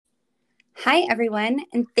Hi, everyone,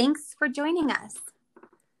 and thanks for joining us.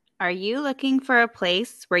 Are you looking for a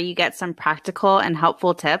place where you get some practical and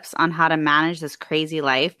helpful tips on how to manage this crazy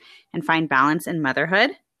life and find balance in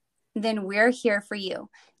motherhood? Then we're here for you.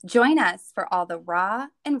 Join us for all the raw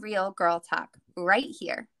and real girl talk right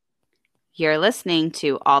here. You're listening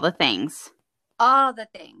to All the Things, All the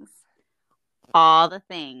things All the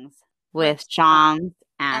Things with with Sean Chongs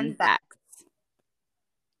and and Beck. Bex.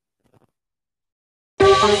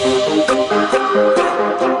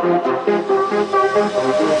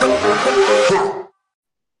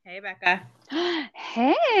 Hey, Becca.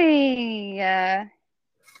 Hey,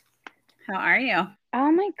 How are you?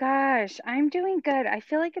 oh my gosh, I'm doing good. I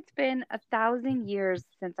feel like it's been 1,000 years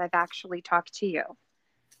since I've actually talked to you.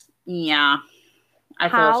 Yeah, I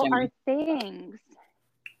feel the How same are way. things?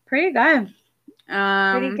 Pretty good.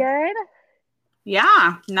 Pretty Um, good?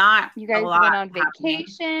 yeah, not You a guys lot went on happening.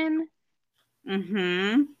 vacation?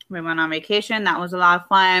 We went on vacation. That was a lot of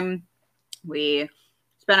fun. We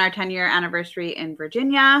spent our 10-year anniversary in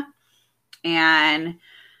Virginia, and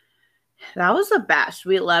that was the best.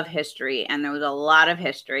 We love history, and there was a lot of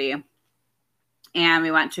history. And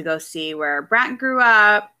we went to go see where Brent grew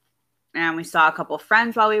up, and we saw a couple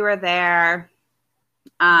friends while we were there.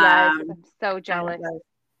 Yes, Um, I'm so and jealous.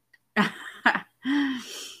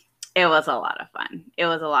 it was a lot of fun. It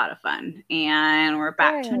was a lot of fun, and we're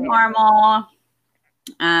back to Good. normal.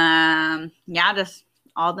 Yeah, just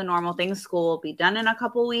all the normal things. School will be done in a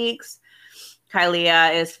couple weeks.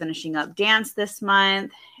 Kylia is finishing up dance this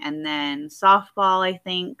month, and then softball, I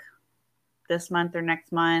think, this month or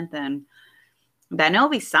next month, and then it'll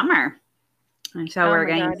be summer. And so Oh we're my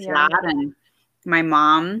getting God, into yeah. that. And my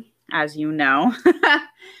mom, as you know,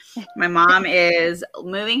 my mom is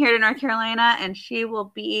moving here to North Carolina, and she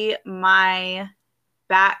will be my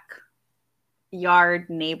backyard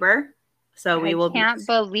neighbor. So we I will be, can't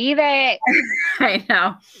believe it. I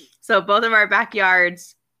know. So both of our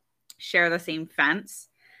backyards share the same fence.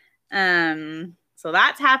 So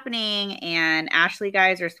that's happening, and Ashley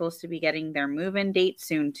guys are supposed to be getting their move-in date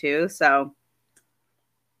soon too. So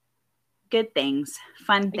good things,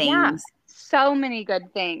 fun Yeah, things. so many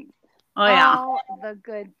good things. Oh yeah. All the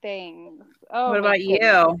good things. Oh What my about goodness.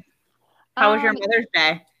 you? How was your Um, Mother's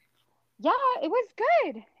Day? Yeah, it was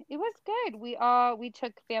good. It was good. We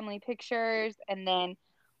took family pictures and then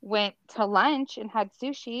went to lunch and had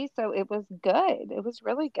sushi, so it was good. It was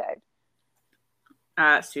really good.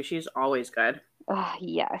 Sushi's always good.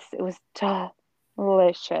 Yes, it was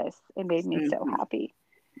delicious. It made me so Mhm. happy.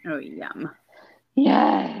 Oh yum.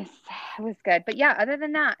 Yes, it was good. But yeah, other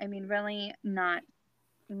than that, I mean, really not.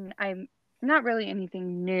 I'm not really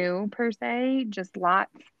anything new per se. Just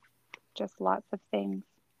lots of things.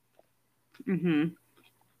 Mm-hmm.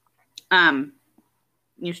 Um,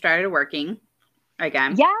 you started working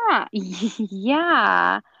again. Yeah,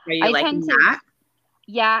 yeah. Are you I tend liking to that?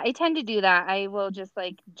 Yeah, I tend to do that. I will just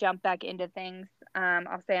like jump back into things.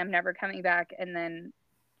 I'll say I'm never coming back, and then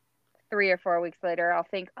 3 or 4 weeks later, I'll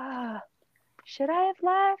think, oh, should I have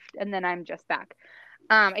left? And then I'm just back.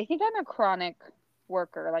 I think I'm a chronic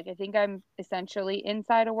worker. Like, I think I'm essentially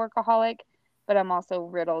inside a workaholic, but I'm also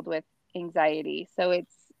riddled with anxiety. So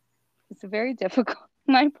it's very difficult.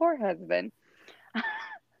 My poor husband.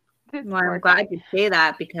 This Well, I'm poor glad guy. you say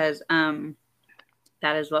that because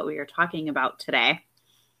that is what we are talking about today.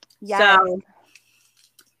 Yes. So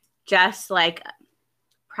just like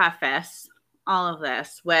preface all of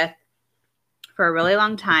this with for a really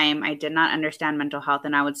long time, I did not understand mental health,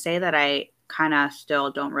 and I would say that I kind of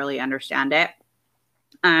still don't really understand it.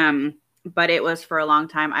 Um, but it was for a long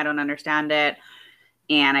time, I don't understand it,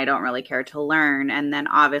 and I don't really care to learn. And then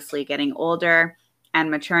obviously getting older and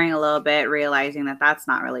maturing a little bit, realizing that that's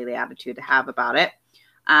not really the attitude to have about it.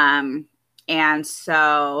 Um, and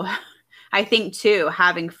so I think too,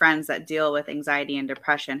 having friends that deal with anxiety and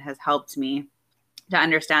depression has helped me to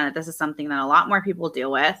understand that this is something that a lot more people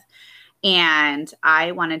deal with. And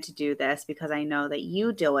I wanted to do this because I know that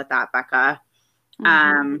you deal with that, Becca. Hmm.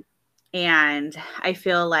 Um, and I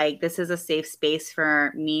feel like this is a safe space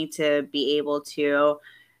for me to be able to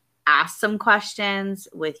ask some questions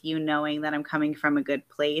with you knowing that I'm coming from a good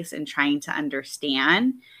place and trying to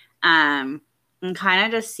understand. And kind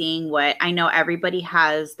of just seeing what I know everybody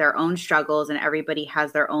has their own struggles and everybody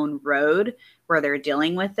has their own road where they're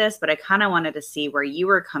dealing with this. But I kind of wanted to see where you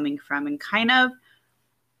were coming from and kind of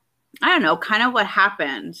I don't know, kind of what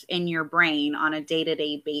happens in your brain on a day to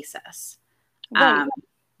day basis. Right. Um,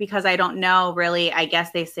 because I don't know really, I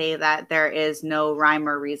guess they say that there is no rhyme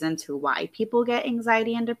or reason to why people get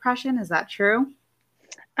anxiety and depression. Is that true?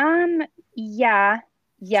 Um, yeah,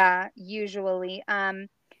 yeah, usually.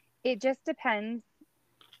 It just depends.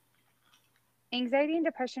 Anxiety and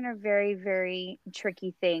depression are very, very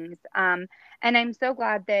tricky things. And I'm so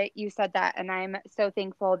glad that you said that. And I'm so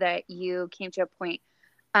thankful that you came to a point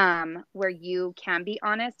where you can be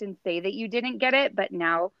honest and say that you didn't get it, but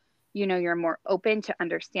now, you're more open to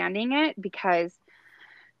understanding it because,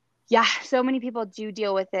 yeah, so many people do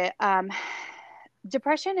deal with it.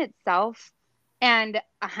 Depression itself, and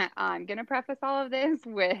I'm going to preface all of this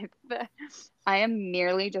with I am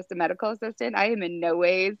merely just a medical assistant. I am in no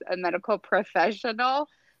ways a medical professional.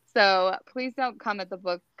 So please don't come at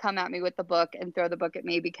me with the book and throw the book at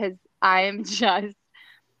me because I am just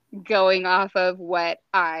going off of what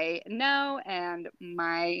I know and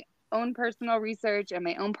my own personal research and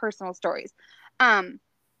my own personal stories.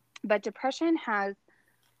 But depression has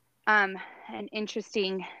an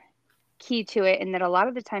interesting key to it in that a lot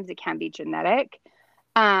of the times it can be genetic.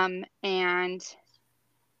 And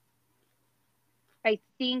I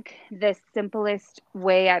think the simplest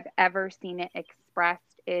way I've ever seen it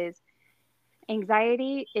expressed is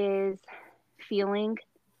anxiety is feeling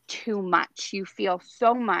too much. You feel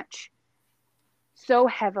so much, so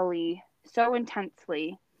heavily, so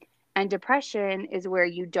intensely. And depression is where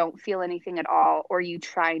you don't feel anything at all, or you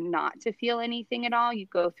try not to feel anything at all. You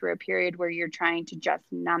go through a period where you're trying to just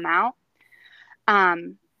numb out.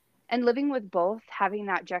 And living with both, having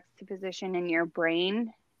that juxtaposition in your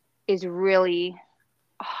brain is really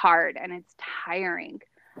hard and it's tiring.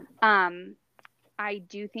 I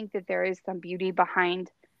do think that there is some beauty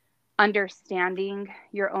behind understanding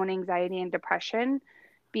your own anxiety and depression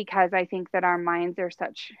because I think that our minds are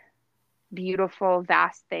such beautiful,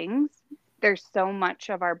 vast things. There's so much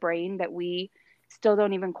of our brain that we still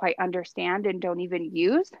don't even quite understand and don't even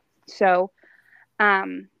use. So,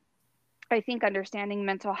 I think understanding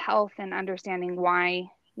mental health and understanding why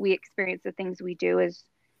we experience the things we do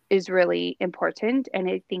is really important. And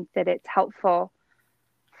I think that it's helpful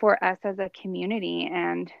for us as a community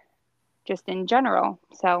and just in general.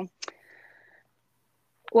 So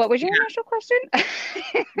what was your initial question?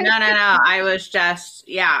 No. I was just,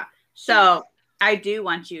 yeah. So I do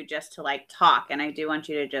want you just to like talk and I do want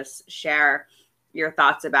you to just share your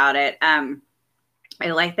thoughts about it. I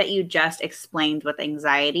like that you just explained with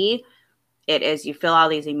anxiety. It is you feel all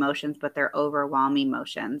these emotions, but they're overwhelming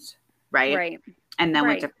emotions, right? Right. And then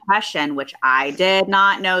with depression, which I did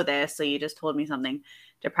not know this, so you just told me something.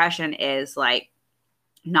 Depression is like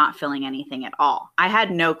not feeling anything at all. I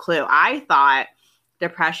had no clue. I thought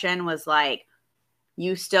depression was like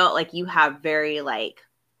you still like you have very like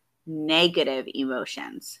negative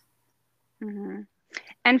emotions. Mm-hmm.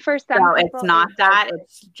 And for some so people, it's not that.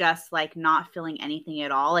 It's just like not feeling anything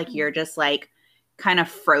at all. Like you're just like kind of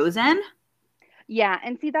frozen. Yeah.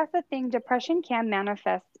 And see, that's the thing. Depression can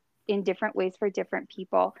manifest in different ways for different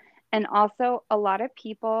people. And also, a lot of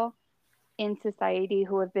people in society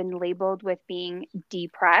who have been labeled with being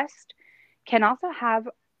depressed can also have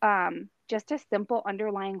just a simple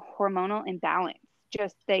underlying hormonal imbalance.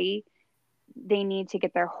 Just they need to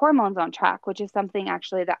get their hormones on track, which is something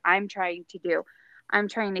actually that I'm trying to do. I'm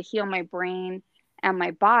trying to heal my brain and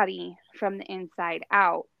my body from the inside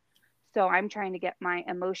out. So I'm trying to get my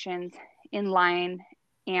emotions in line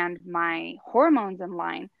and my hormones in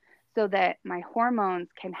line so that my hormones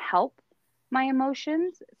can help my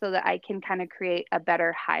emotions so that I can kind of create a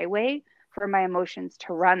better highway for my emotions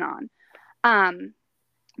to run on.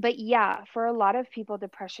 But yeah, for a lot of people,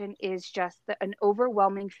 depression is just an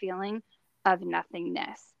overwhelming feeling of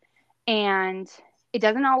nothingness. And it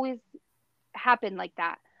doesn't always happen like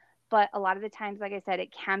that. But a lot of the times, like I said,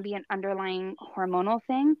 it can be an underlying hormonal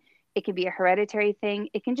thing. It can be a hereditary thing.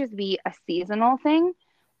 It can just be a seasonal thing,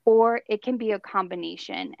 or it can be a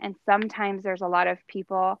combination. And sometimes there's a lot of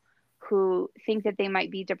people who think that they might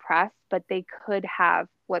be depressed, but they could have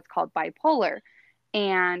what's called bipolar.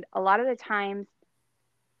 And a lot of the times,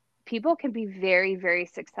 people can be very, very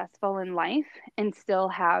successful in life and still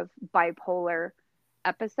have bipolar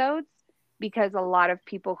episodes because a lot of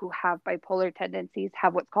people who have bipolar tendencies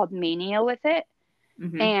have what's called mania with it.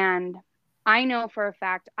 Mm-hmm. And I know for a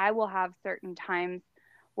fact I will have certain times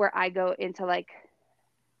where I go into like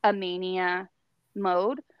a mania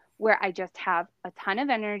mode where I just have a ton of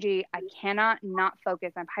energy. I cannot not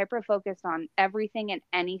focus. I'm hyper focused on everything and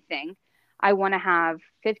anything. I want to have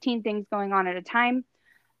 15 things going on at a time.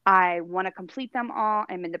 I want to complete them all.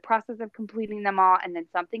 I'm in the process of completing them all. And then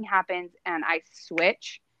something happens and I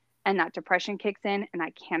switch and that depression kicks in and I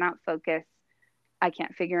cannot focus. I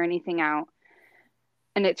can't figure anything out.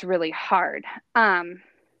 And it's really hard. A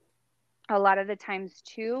lot of the times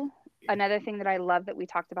too, another thing that I love that we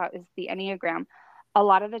talked about is the Enneagram. A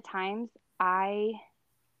lot of the times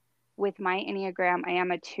with my Enneagram, I am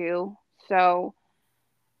a 2. So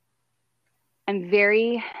I'm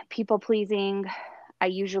very people pleasing. I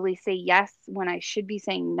usually say yes when I should be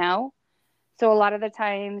saying no. So a lot of the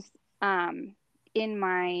times, in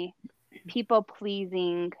my people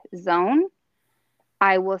pleasing zone,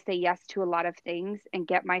 I will say yes to a lot of things and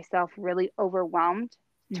get myself really overwhelmed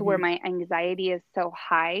to where my anxiety is so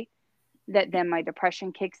high that then my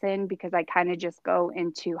depression kicks in, because I kind of just go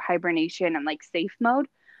into hibernation and like safe mode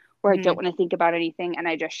where I don't want to think about anything and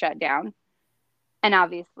I just shut down. And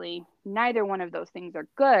obviously, neither one of those things are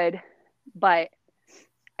good, but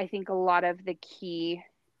I think a lot of the key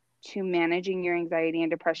to managing your anxiety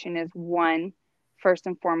and depression is, one, first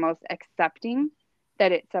and foremost, accepting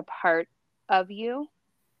that it's a part of you,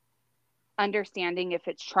 understanding if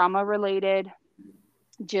it's trauma related,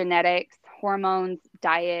 genetics, hormones,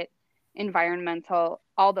 diet, environmental,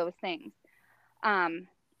 all those things.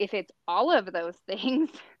 If it's all of those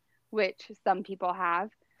things, which some people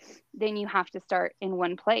have, then you have to start in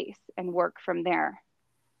one place and work from there.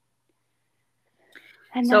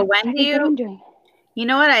 And so that's, when do what I'm doing. You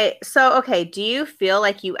know what okay, do you feel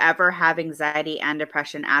like you ever have anxiety and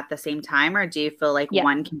depression at the same time, or do you feel like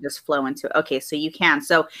one can just flow into it? Okay, so you can.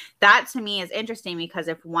 So that to me is interesting, because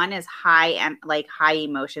if one is high and like high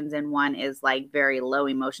emotions and one is like very low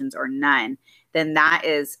emotions or none, then that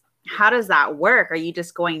is, how does that work? Are you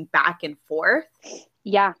just going back and forth?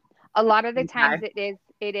 Yeah. A lot of the times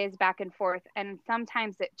it is back and forth, and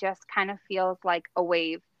sometimes it just kind of feels like a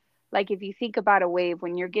wave. Like if you think about a wave,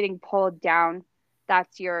 when you're getting pulled down,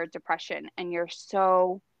 that's your depression, and you're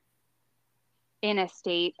so in a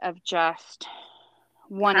state of just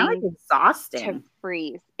wanting like exhausting to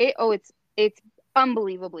freeze. It's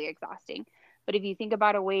unbelievably exhausting. But if you think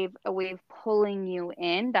about a wave pulling you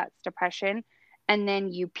in, that's depression, and then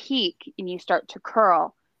you peak and you start to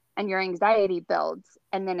curl and your anxiety builds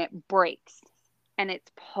and then it breaks and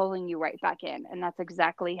it's pulling you right back in, and that's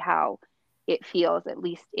exactly how it feels, at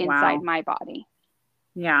least inside my body.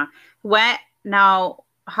 Yeah. Now,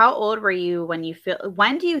 how old were you when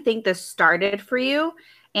do you think this started for you?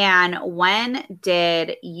 And when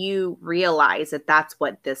did you realize that that's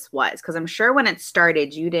what this was? Because I'm sure when it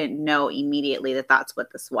started, you didn't know immediately that that's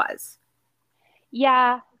what this was.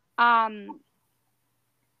 Yeah.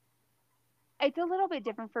 It's a little bit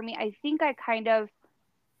different for me. I think I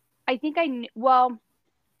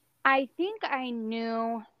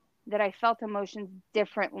knew that I felt emotions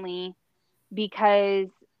differently, because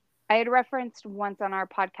I had referenced once on our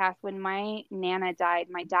podcast when my Nana died,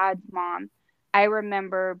 my dad's mom. I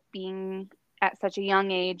remember being at such a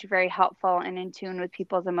young age very helpful and in tune with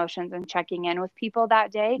people's emotions and checking in with people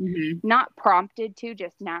that day, not prompted to,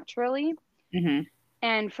 just naturally.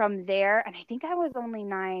 And from there, and I think I was only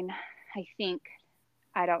 9.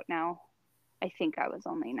 I don't know. I think I was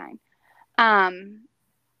only 9.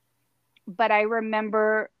 But I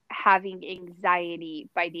remember having anxiety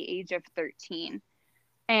by the age of 13.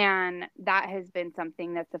 And that has been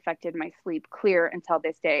something that's affected my sleep clear until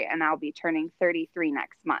this day. And I'll be turning 33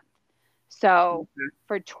 next month. So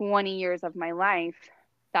for 20 years of my life,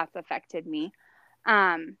 that's affected me.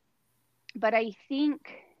 But I think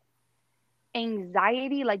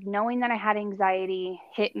anxiety, like knowing that I had anxiety,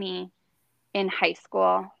 hit me in high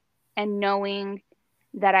school, and knowing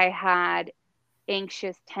that I had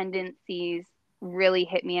anxious tendencies really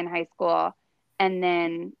hit me in high school, and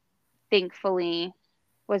then thankfully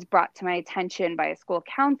was brought to my attention by a school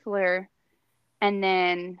counselor. And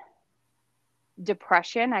then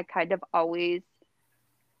depression, I kind of always,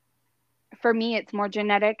 for me, it's more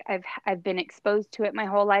genetic. I've been exposed to it my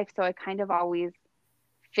whole life, so I kind of always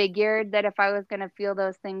figured that if I was going to feel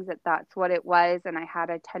those things, that that's what it was, and I had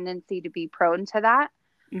a tendency to be prone to that.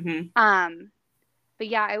 But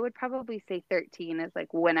yeah, I would probably say 13 is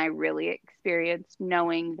like when I really experienced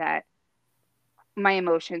knowing that my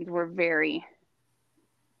emotions were very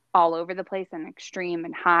all over the place and extreme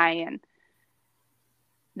and high, and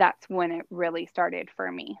that's when it really started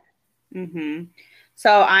for me.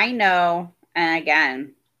 So I know, and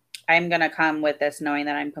again, I'm going to come with this knowing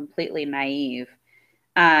that I'm completely naive.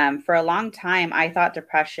 For a long time, I thought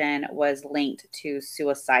depression was linked to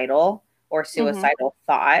suicidal or suicidal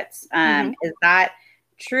thoughts. Is that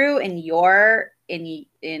true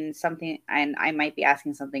in something? And I might be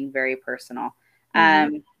asking something very personal.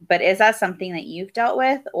 But is that something that you've dealt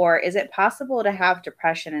with, or is it possible to have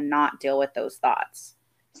depression and not deal with those thoughts?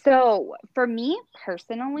 So for me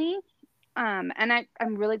personally, and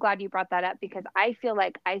I'm really glad you brought that up, because I feel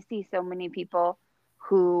like I see so many people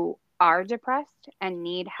who are depressed and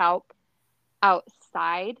need help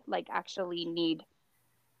outside, like actually need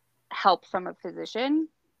help from a physician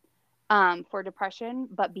for depression,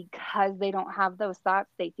 but because they don't have those thoughts,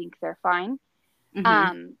 they think they're fine.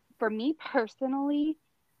 for me personally,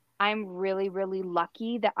 I'm really, really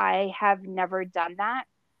lucky that I have never done that.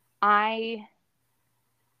 I've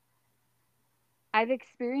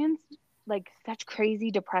experienced like such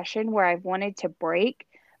crazy depression where I've wanted to break,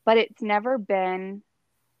 but it's never been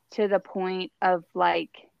to the point of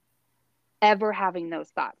like ever having those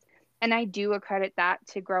thoughts. And I do accredit that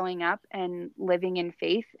to growing up and living in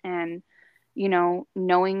faith and, you know,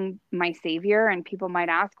 knowing my Savior. And people might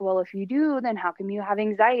ask, well, if you do, then how come you have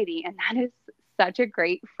anxiety? And that is such a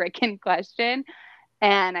great freaking question.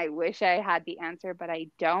 And I wish I had the answer, but I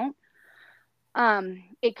don't.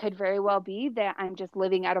 It could very well be that I'm just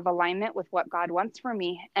living out of alignment with what God wants for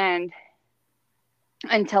me. And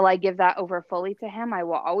until I give that over fully to Him, I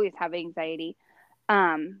will always have anxiety.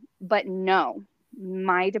 But no,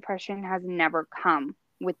 my depression has never come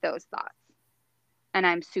with those thoughts. And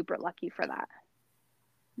I'm super lucky for that.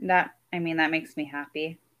 That makes me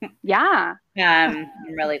happy. Yeah. I'm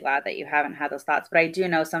really glad that you haven't had those thoughts, but I do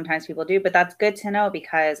know sometimes people do, but that's good to know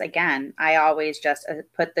because again, I always just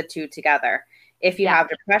put the two together. If you have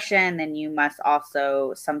depression, then you must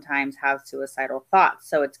also sometimes have suicidal thoughts.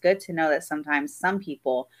 So it's good to know that sometimes some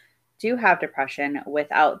people do have depression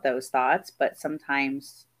without those thoughts, but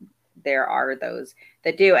sometimes there are those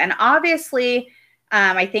that do. And obviously,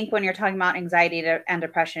 I think when you're talking about anxiety and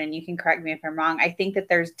depression, and you can correct me if I'm wrong, I think that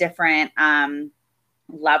there's different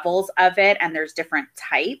levels of it and there's different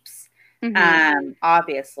types.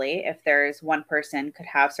 Obviously, if there's one person could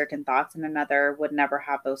have certain thoughts and another would never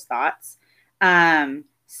have those thoughts.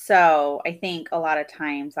 So I think a lot of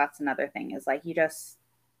times that's another thing is like, you just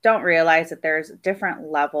don't realize that there's different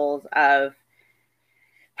levels of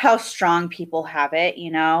how strong people have it,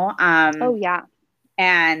 you know? Oh yeah.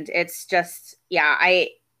 And it's just,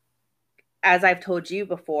 as I've told you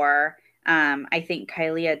before, I think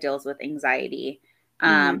Kylia deals with anxiety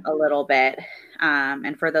a little bit.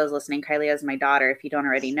 And for those listening, Kylia is my daughter, if you don't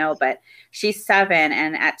already know, but she's 7.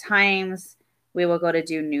 And at times we will go to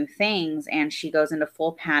do new things and she goes into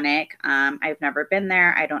full panic. I've never been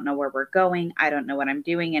there. I don't know where we're going. I don't know what I'm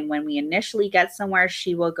doing. And when we initially get somewhere,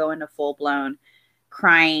 she will go into full blown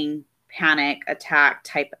crying, panic attack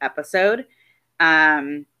type episode.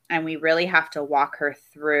 And we really have to walk her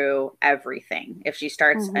through everything. If she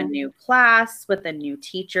starts a new class with a new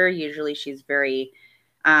teacher, usually she's very,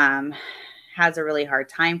 has a really hard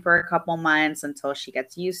time for a couple months until she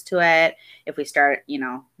gets used to it. If we start,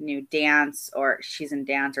 new dance or she's in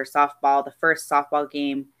dance or softball, the first softball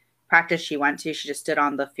game practice she went to, she just stood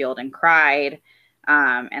on the field and cried.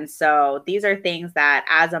 And so these are things that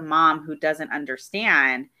as a mom who doesn't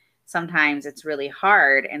understand, sometimes it's really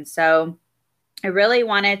hard. And so I really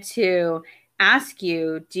wanted to ask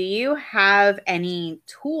you, do you have any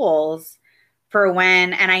tools for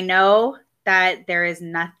when, and I know that there is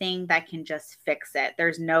nothing that can just fix it.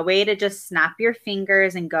 There's no way to just snap your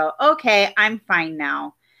fingers and go, okay, I'm fine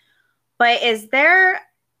now. But is there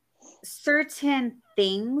certain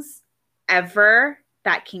things ever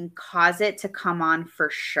that can cause it to come on for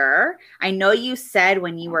sure? I know you said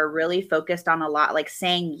when you were really focused on a lot, like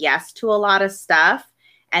saying yes to a lot of stuff,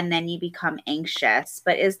 and then you become anxious.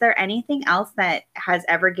 But is there anything else that has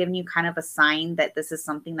ever given you kind of a sign that this is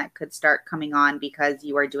something that could start coming on because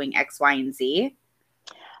you are doing X, Y, and Z?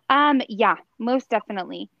 Yeah, most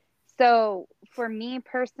definitely. So for me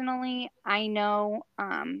personally, I know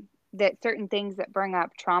that certain things that bring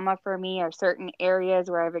up trauma for me are certain areas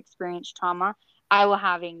where I've experienced trauma. I will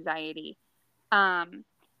have anxiety. Also,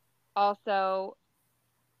 for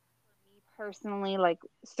me personally, like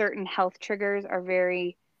certain health triggers are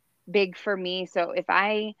very big for me. So if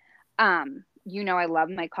I love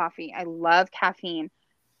my coffee. I love caffeine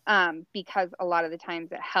because a lot of the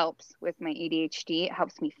times it helps with my ADHD. It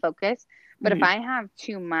helps me focus. But if I have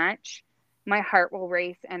too much, my heart will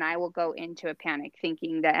race and I will go into a panic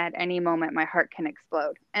thinking that at any moment my heart can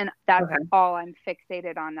explode. And that's all I'm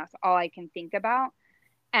fixated on. That's all I can think about.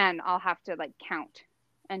 And I'll have to like count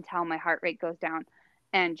until my heart rate goes down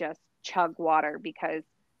and just chug water because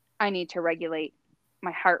I need to regulate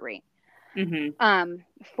my heart rate.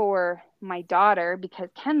 For my daughter, because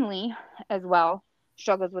Kenley as well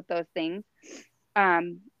struggles with those things.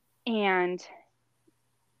 And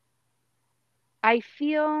I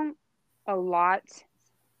feel a lot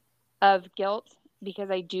of guilt because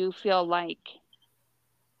I do feel like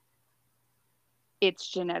it's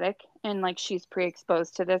genetic and like she's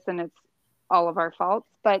pre-exposed to this and it's all of our faults,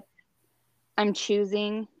 but I'm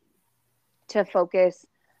choosing to focus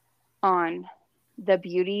on the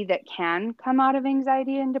beauty that can come out of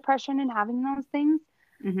anxiety and depression and having those things.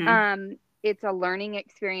 It's a learning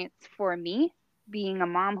experience for me being a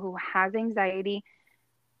mom who has anxiety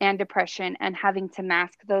and depression, and having to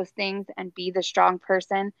mask those things and be the strong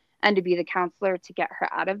person and to be the counselor to get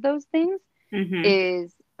her out of those things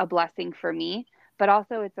is a blessing for me. But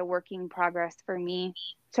also it's a working progress for me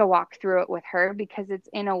to walk through it with her, because it's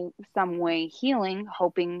in some way healing,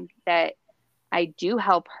 hoping that I do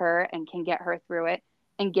help her and can get her through it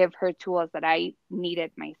and give her tools that I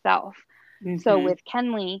needed myself. So with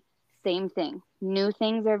Kenley, same thing. New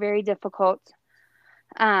things are very difficult.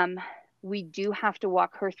 We do have to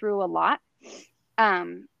walk her through a lot.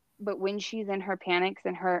 But when she's in her panics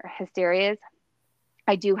and her hysterias,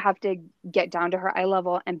 I do have to get down to her eye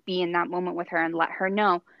level and be in that moment with her and let her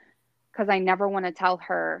know, because I never want to tell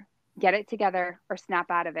her, get it together or snap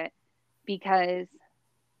out of it, because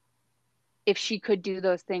if she could do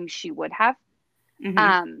those things, she would have.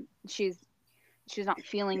 She's not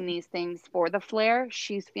feeling these things for the flare.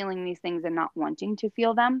 She's feeling these things and not wanting to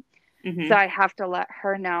feel them. So I have to let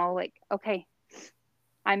her know, like, okay,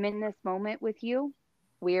 I'm in this moment with you.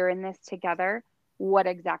 We're in this together. What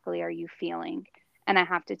exactly are you feeling? And I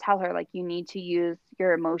have to tell her, like, you need to use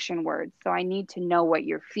your emotion words. So I need to know what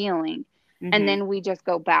you're feeling. And then we just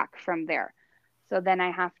go back from there. So then I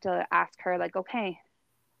have to ask her, like, okay,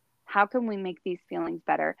 how can we make these feelings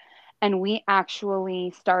better? And we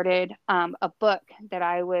actually started a book that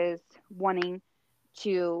I was wanting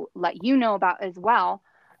to let you know about as well.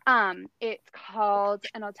 It's called,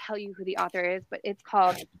 and I'll tell you who the author is, but it's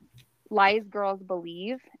called Lies Girls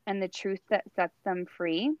Believe and the Truth That Sets Them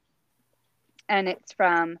Free. And it's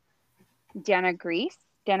from Dana Gresh,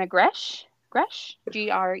 Gresh, Gresh.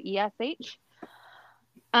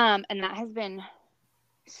 And that has been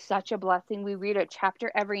such a blessing. We read a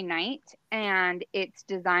chapter every night, and it's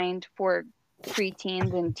designed for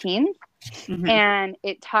preteens and teens. And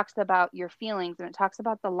it talks about your feelings, and it talks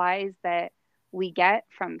about the lies that we get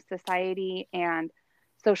from society and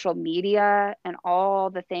social media and all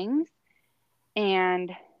the things, and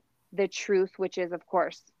the truth, which is, of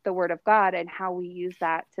course, the word of God, and how we use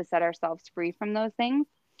that to set ourselves free from those things.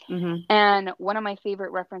 And one of my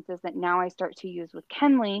favorite references that now I start to use with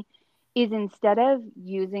Kenley is, instead of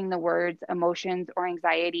using the words emotions or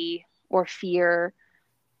anxiety or fear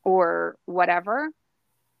or whatever,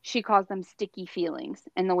 she calls them sticky feelings.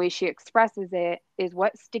 And the way she expresses it is,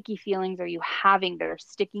 what sticky feelings are you having that are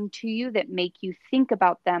sticking to you that make you think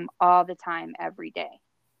about them all the time, every day?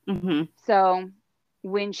 So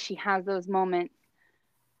when she has those moments,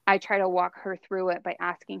 I try to walk her through it by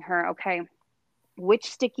asking her, okay,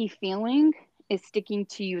 which sticky feeling is sticking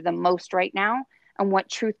to you the most right now? And what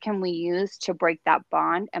truth can we use to break that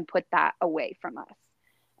bond and put that away from us?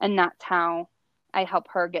 And that's how I help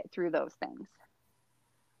her get through those things.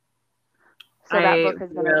 So that book has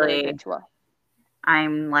been a really good tool.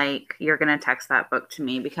 I'm like, you're going to text that book to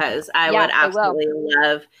me, because I would absolutely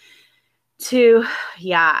love to.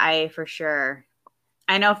 Yeah, I for sure.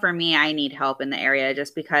 I know for me, I need help in the area,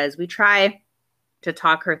 just because we try to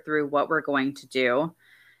talk her through what we're going to do.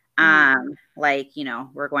 Like, you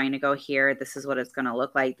know, we're going to go here. This is what it's going to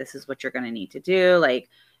look like. This is what you're going to need to do, like,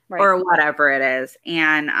 or whatever it is.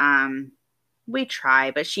 And we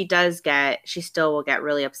try, but she still will get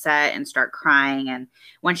really upset and start crying. And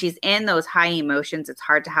when she's in those high emotions, it's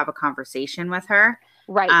hard to have a conversation with her.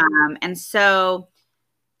 And so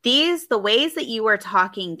the ways that you were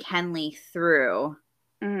talking Kenley through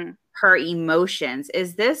her emotions,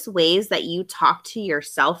 is this ways that you talk to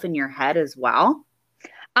yourself in your head as well?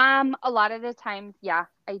 A lot of the times, yeah,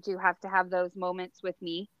 I do have to have those moments with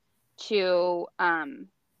me to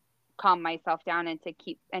calm myself down and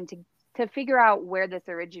to figure out where this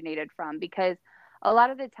originated from, because a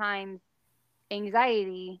lot of the times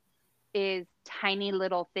anxiety is tiny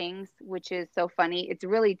little things, which is so funny. It's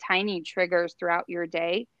really tiny triggers throughout your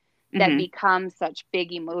day that become such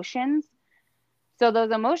big emotions. So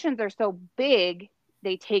those emotions are so big,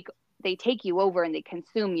 they take you over and they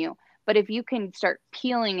consume you. But if you can start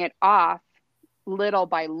peeling it off little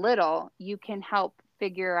by little, you can help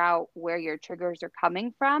figure out where your triggers are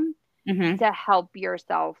coming from to help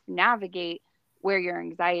yourself navigate where your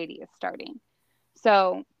anxiety is starting.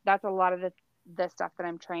 So that's a lot of the stuff that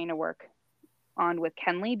I'm trying to work on with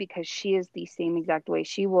Kenley, because she is the same exact way.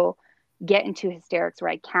 She will get into hysterics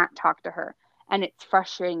where I can't talk to her. And it's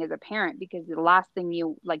frustrating as a parent, because the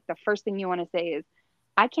first thing you want to say is,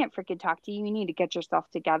 I can't freaking talk to you. You need to get yourself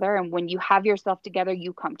together. And when you have yourself together,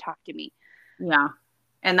 you come talk to me. Yeah.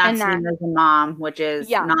 And that's me as a mom, which is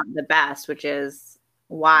not the best, which is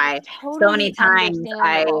why so many times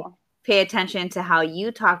I pay attention to how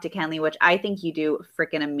you talk to Kenley, which I think you do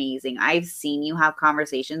freaking amazing. I've seen you have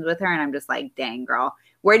conversations with her, and I'm just like, dang, girl,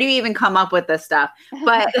 where do you even come up with this stuff?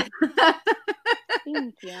 But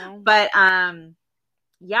thank you. But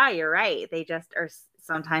yeah, you're right. They just are,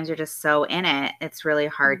 sometimes you're just so in it. It's really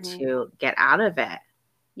hard to get out of it.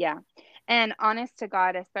 Yeah. And honest to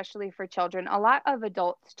God, especially for children, a lot of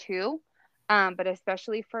adults too, but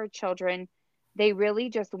especially for children, they really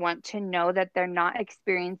just want to know that they're not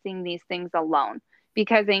experiencing these things alone.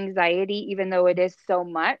 Because anxiety, even though it is so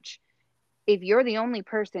much, if you're the only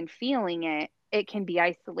person feeling it, it can be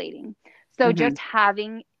isolating. So just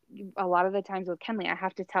having, a lot of the times with Kenley, I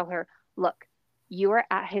have to tell her, look, you are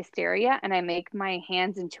at hysteria, and I make my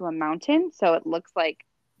hands into a mountain. So it looks like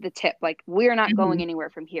the tip, like we're not going anywhere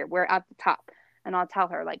from here. We're at the top. And I'll tell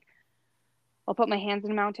her, like, I'll put my hands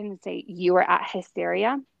in a mountain and say, you are at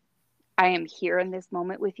hysteria. I am here in this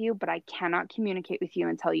moment with you, but I cannot communicate with you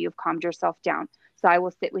until you've calmed yourself down. So I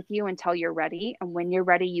will sit with you until you're ready. And when you're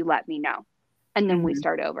ready, you let me know. And then we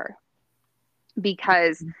start over.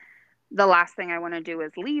 Because the last thing I want to do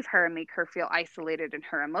is leave her and make her feel isolated in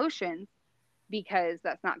her emotions, because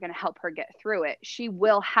that's not going to help her get through it. She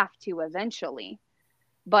will have to eventually,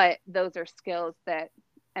 but those are skills that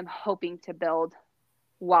I'm hoping to build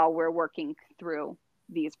while we're working through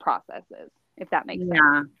these processes, if that makes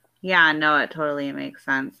sense. Yeah, no, it totally makes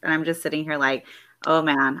sense. And I'm just sitting here like, oh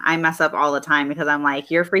man, I mess up all the time because I'm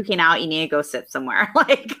like, you're freaking out. You need to go sit somewhere.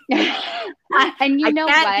 Like, and you know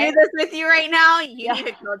can't what? do this with you right now. You need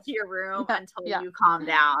to go to your room until you calm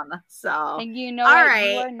down. So, and you know all what?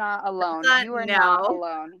 right. You are not alone. You are not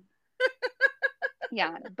alone.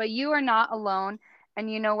 Yeah, but you are not alone.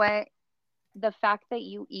 And you know what? The fact that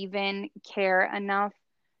you even care enough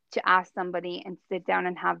to ask somebody and sit down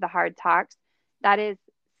and have the hard talks, that is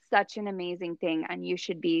such an amazing thing. And you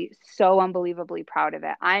should be so unbelievably proud of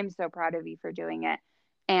it. I'm so proud of you for doing it.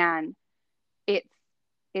 And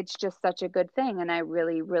it's just such a good thing. And I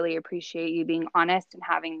really, really appreciate you being honest and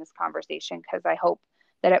having this conversation, because I hope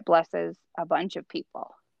that it blesses a bunch of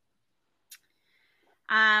people.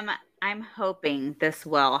 I'm hoping this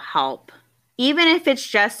will help, even if it's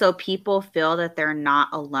just so people feel that they're not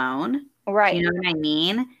alone. Right. Do you know what I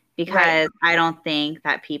mean? Because I don't think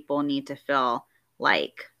that people need to feel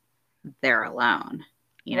like they're alone,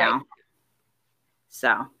 you know?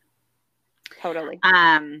 So. Totally.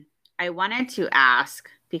 I wanted to ask,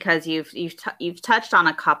 because you've touched on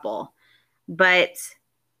a couple, but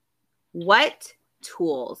what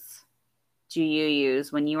tools do you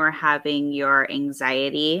use when you are having your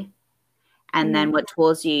anxiety? And then what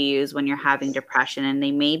tools do you use when you're having depression? And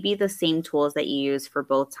they may be the same tools that you use for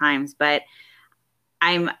both times, but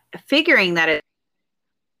I'm figuring that it's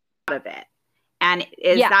out of it. And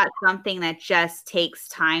is that something that just takes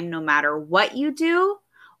time no matter what you do?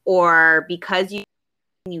 Or because you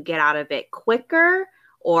get out of it quicker?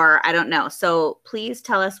 Or I don't know. So please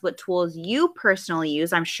tell us what tools you personally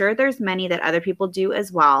use. I'm sure there's many that other people do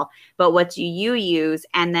as well, but what do you use?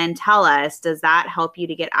 And then tell us, does that help you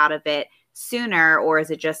to get out of it sooner, or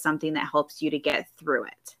is it just something that helps you to get through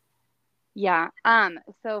it? Yeah.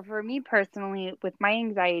 So for me personally, with my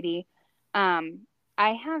anxiety, I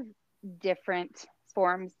have different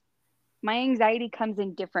forms. My anxiety comes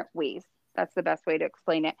in different ways. That's the best way to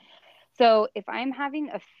explain it. So if I'm having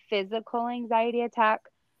a physical anxiety attack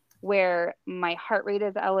where my heart rate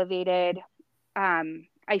is elevated,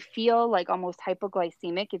 I feel like almost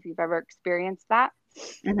hypoglycemic, if you've ever experienced that.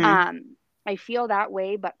 I feel that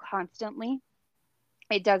way, but constantly.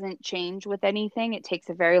 It doesn't change with anything. It takes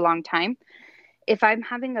a very long time. If I'm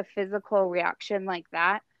having a physical reaction like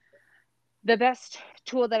that, the best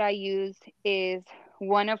tool that I use is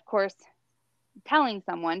one, of course, telling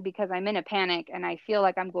someone, because I'm in a panic and I feel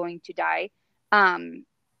like I'm going to die. And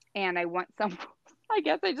I want I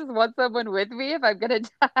guess I just want someone with me if I'm going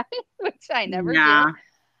to die, which I never do.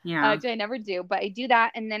 Yeah. Which I never do, but I do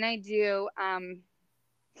that. And then I do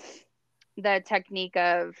the technique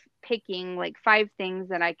of picking like 5 things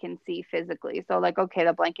that I can see physically. So like, okay,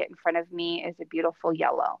 the blanket in front of me is a beautiful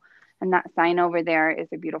yellow, and that sign over there is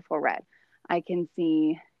a beautiful red. I can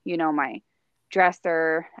see, my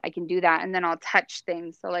dresser. I can do that. And then I'll touch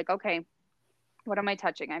things. So like, okay, what am I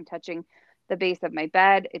touching? I'm touching the base of my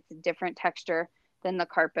bed. It's a different texture than the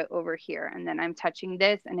carpet over here. And then I'm touching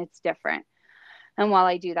this and it's different. And while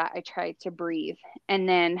I do that, I try to breathe. And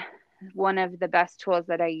then one of the best tools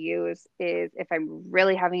that I use is, if I'm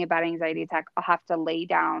really having a bad anxiety attack, I'll have to lay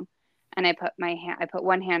down and I put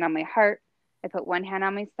one hand on my heart, I put one hand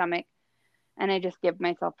on my stomach, and I just give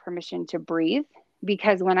myself permission to breathe.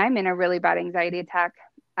 Because when I'm in a really bad anxiety attack,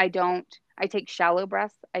 I take shallow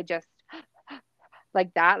breaths. I just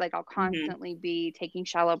like that, like I'll constantly be taking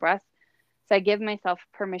shallow breaths. So I give myself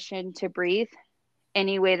permission to breathe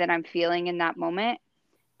any way that I'm feeling in that moment.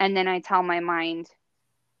 And then I tell my mind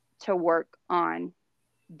to work on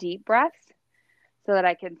deep breaths. so that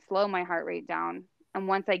I can slow my heart rate down. And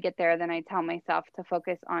once I get there, then I tell myself to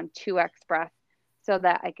focus on 2x breath so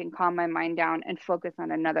that I can calm my mind down and focus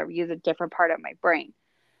on another, use a different part of my brain.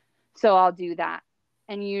 So I'll do that.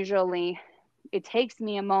 And usually it takes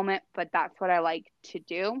me a moment, but that's what I like to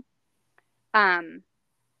do.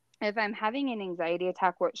 If I'm having an anxiety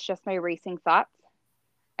attack where it's just my racing thoughts,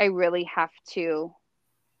 I really have to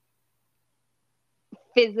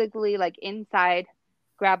physically, like inside,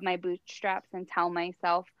 grab my bootstraps and tell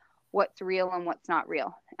myself what's real and what's not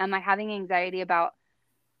real. Am I having anxiety about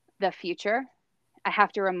the future? I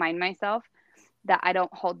have to remind myself that I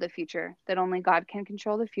don't hold the future, that only God can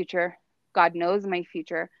control the future. God knows my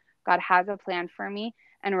future. God has a plan for me.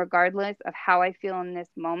 And regardless of how I feel in this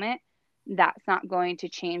moment, that's not going to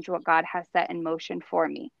change what God has set in motion for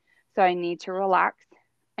me. So I need to relax.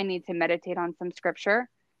 I need to meditate on some scripture,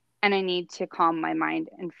 and I need to calm my mind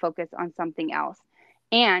and focus on something else.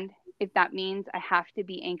 And if that means I have to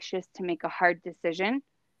be anxious to make a hard decision,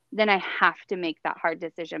 then I have to make that hard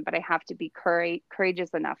decision, but I have to be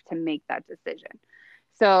courageous enough to make that decision.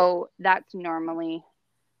 So that's normally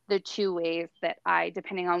the two ways that I,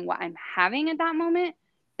 depending on what I'm having at that moment,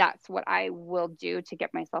 that's what I will do to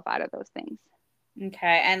get myself out of those things.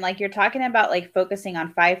 Okay. And like you're talking about like focusing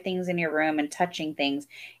on 5 things in your room and touching things.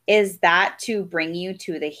 Is that to bring you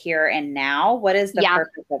to the here and now? What is the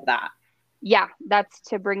purpose of that? Yeah, that's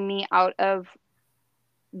to bring me out of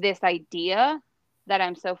this idea that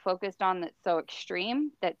I'm so focused on that's so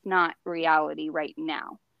extreme that's not reality right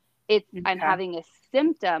now. It's I'm having a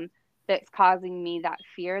symptom that's causing me that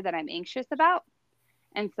fear that I'm anxious about.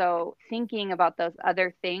 And so thinking about those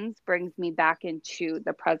other things brings me back into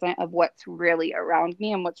the present of what's really around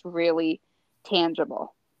me and what's really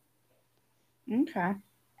tangible. Okay.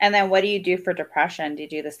 And then what do you do for depression? Do you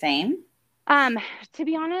do the same? To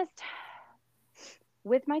be honest,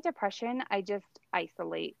 with my depression, I just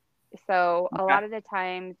isolate. So a lot of the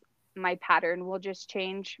times my pattern will just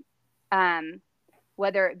change,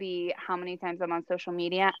 whether it be how many times I'm on social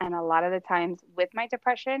media. And a lot of the times with my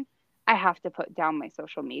depression, I have to put down my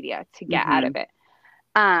social media to get out of it.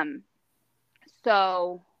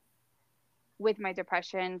 So with my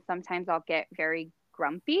depression, sometimes I'll get very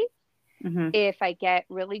grumpy. If I get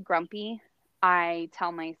really grumpy, I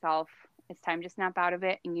tell myself it's time to snap out of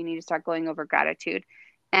it and you need to start going over gratitude.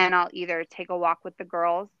 And I'll either take a walk with the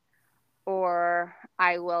girls or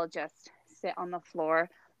I will just sit on the floor.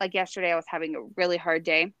 Like yesterday, I was having a really hard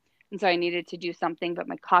day. And so I needed to do something, but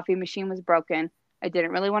my coffee machine was broken. I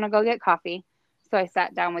didn't really want to go get coffee. So I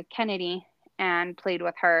sat down with Kennedy and played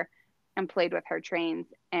with her trains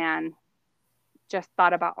and just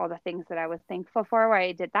thought about all the things that I was thankful for while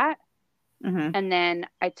I did that. And then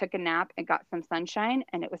I took a nap and got some sunshine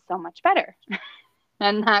and it was so much better.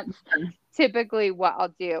 And that's typically what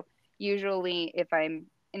I'll do. Usually if I'm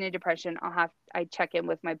in a depression, I check in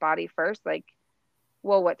with my body first. Like,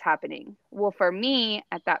 well, what's happening? Well, for me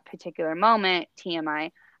at that particular moment,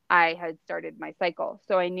 TMI, I had started my cycle.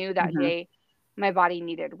 So I knew that day my body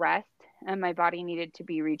needed rest and my body needed to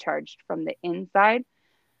be recharged from the inside.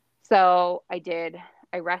 So I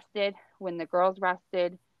rested when the girls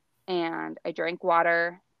rested and I drank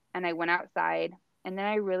water and I went outside and then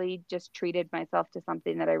I really just treated myself to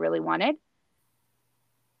something that I really wanted.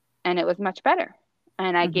 And it was much better.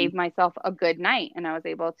 And I gave myself a good night and I was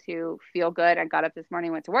able to feel good. I got up this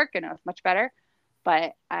morning, went to work and it was much better.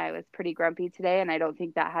 But I was pretty grumpy today. And I don't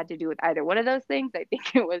think that had to do with either one of those things. I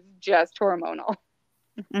think it was just hormonal.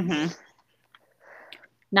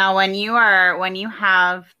 Now, when you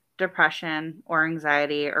have depression or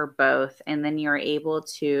anxiety or both, and then you're able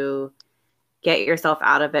to get yourself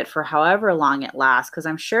out of it for however long it lasts, because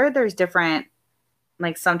I'm sure there's different,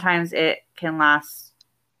 like sometimes it can last.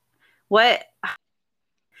 How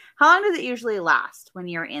long does it usually last when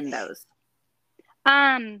you're in those?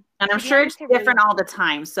 And I'm sure it's different all the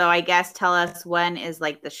time. So I guess tell us when is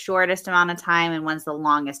like the shortest amount of time and when's the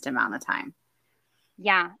longest amount of time.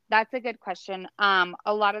 Yeah, that's a good question.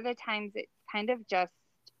 A lot of the times it's kind of just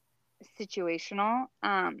situational.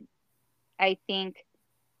 I think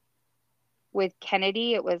with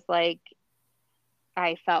Kennedy, it was like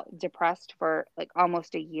I felt depressed for like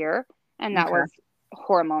almost a year, and that was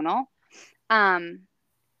hormonal.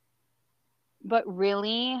 But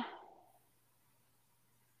really,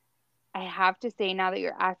 I have to say now that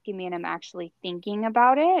you're asking me and I'm actually thinking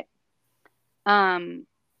about it, I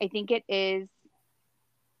think it is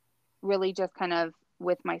really just kind of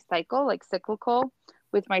with my cycle, like cyclical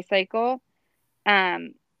with my cycle,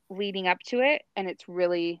 leading up to it. And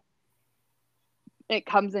it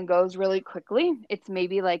comes and goes really quickly. It's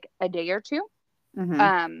maybe like a day or two.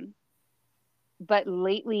 But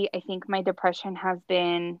lately, I think my depression has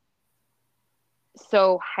been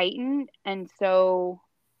so heightened and so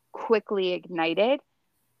quickly ignited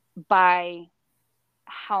by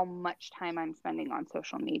how much time I'm spending on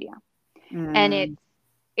social media. And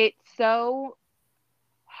it's so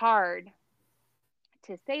hard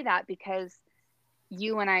to say that because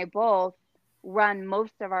you and I both run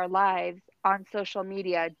most of our lives on social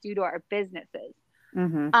media due to our businesses.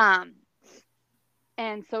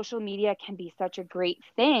 And social media can be such a great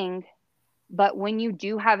thing, but when you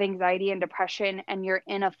do have anxiety and depression and you're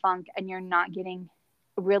in a funk and you're not getting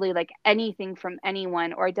really like anything from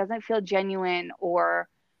anyone, or it doesn't feel genuine, or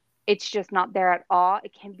it's just not there at all,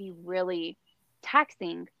 it can be really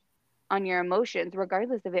taxing on your emotions,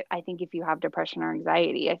 regardless of it. I think if you have depression or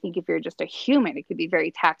anxiety, I think if you're just a human, it could be very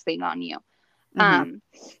taxing on you. And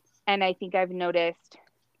I think I've noticed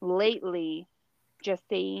lately just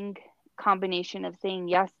combination of saying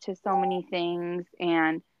yes to so many things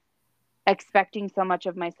and expecting so much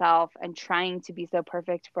of myself and trying to be so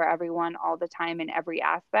perfect for everyone all the time in every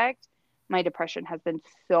aspect, my depression has been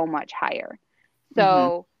so much higher.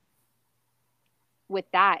 So with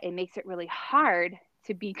that, it makes it really hard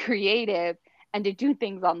to be creative and to do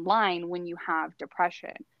things online when you have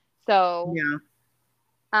depression. So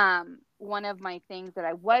one of my things that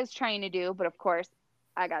I was trying to do, but of course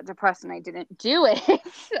I got depressed and I didn't do it,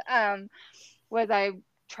 was I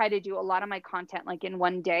try to do a lot of my content like in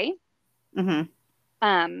one day. But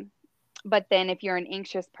then if you're an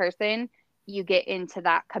anxious person, you get into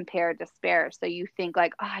that compare despair. So you think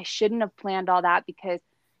like, oh, I shouldn't have planned all that because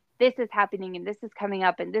this is happening and this is coming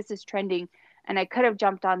up and this is trending and I could have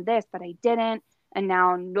jumped on this, but I didn't. And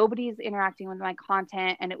now nobody's interacting with my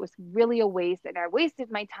content and it was really a waste and I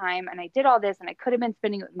wasted my time and I did all this and I could have been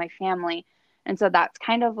spending it with my family. And so that's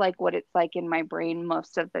kind of like what it's like in my brain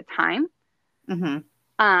most of the time.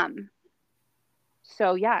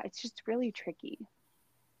 So yeah, it's just really tricky.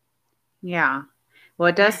 Yeah. Well,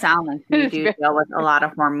 it does sound like you do deal with a lot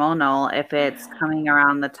of hormonal if it's coming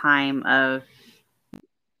around the time of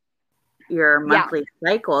your monthly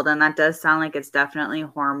cycle, then that does sound like it's definitely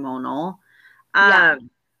hormonal. And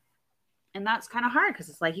that's kind of hard because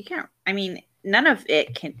it's like you can't, I mean, none of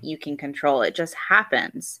it you can control. It just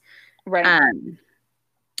happens. Right.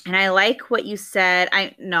 And I like what you said.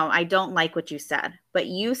 I don't like what you said, but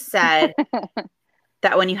you said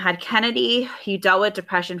that when you had Kennedy, you dealt with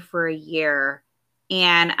depression for a year.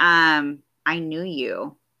 And I knew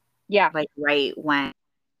you. Like right when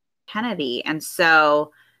Kennedy. And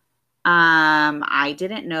so I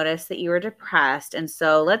didn't notice that you were depressed. And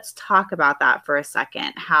so let's talk about that for a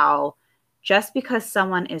second. How just because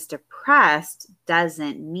someone is depressed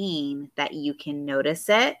doesn't mean that you can notice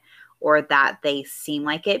it or that they seem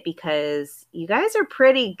like it, because you guys are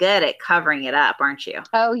pretty good at covering it up, aren't you?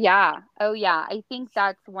 Oh, yeah. I think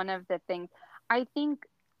that's one of the things. I think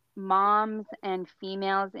moms and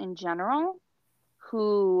females in general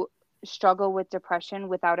who struggle with depression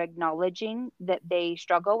without acknowledging that they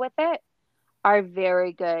struggle with it are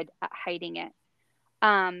very good at hiding it.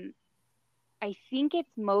 I think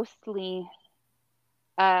it's mostly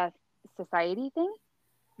a society thing.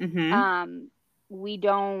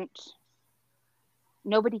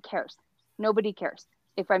 Nobody cares. Nobody cares,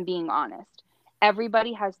 if I'm being honest.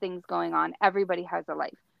 Everybody has things going on. Everybody has a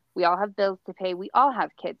life. We all have bills to pay. We all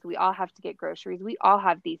have kids. We all have to get groceries. We all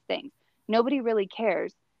have these things. Nobody really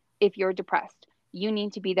cares if you're depressed. You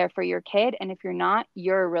need to be there for your kid. And if you're not,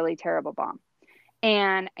 you're a really terrible mom.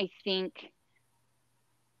 And I think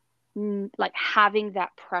like having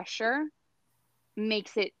that pressure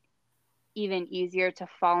makes it even easier to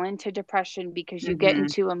fall into depression because you get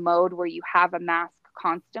into a mode where you have a mask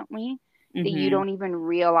constantly that you don't even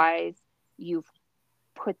realize you've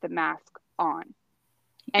put the mask on.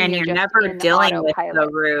 And you're never dealing with the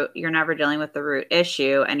root. You're never dealing with the root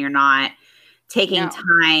issue, and you're not taking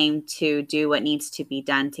time to do what needs to be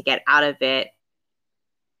done to get out of it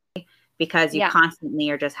because you constantly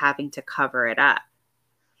are just having to cover it up.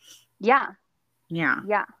 Yeah.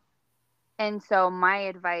 Yeah. And so my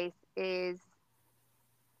advice is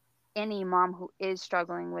any mom who is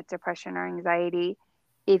struggling with depression or anxiety,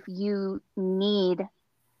 if you need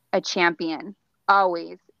a champion,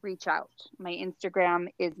 always reach out. My Instagram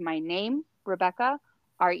is my name, Rebekah,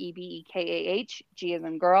 Rebekah, G as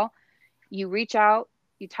in girl. You reach out,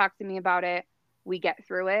 you talk to me about it, we get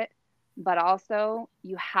through it. But also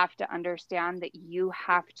you have to understand that you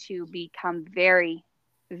have to become very,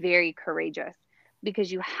 very courageous,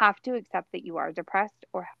 because you have to accept that you are depressed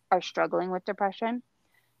or are struggling with depression.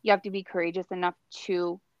 You have to be courageous enough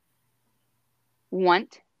to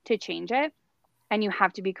want to change it And you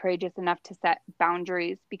have to be courageous enough to set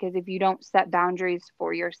boundaries, because if you don't set boundaries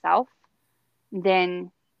for yourself,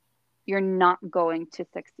 then you're not going to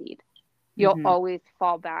succeed. You'll Mm-hmm. always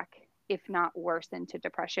fall back, if not worse, into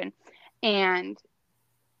depression. And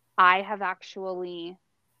I have actually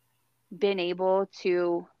been able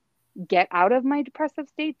to get out of my depressive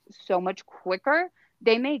states so much quicker.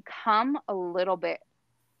 They may come a little bit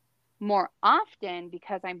more often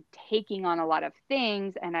because I'm taking on a lot of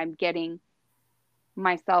things and I'm getting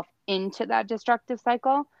myself into that destructive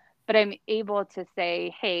cycle, but I'm able to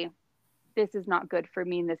say, hey, this is not good for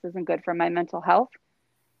me and this isn't good for my mental health.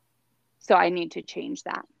 So I need to change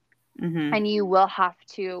that. Mm-hmm. And you will have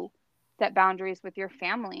to set boundaries with your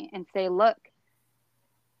family and say, look,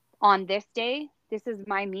 on this day, this is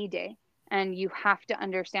my me day. And you have to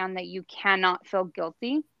understand that you cannot feel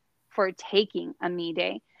guilty for taking a me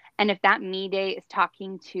day. And if that me day is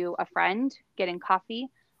talking to a friend, getting coffee,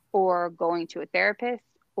 or going to a therapist,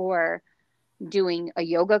 or doing a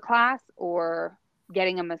yoga class, or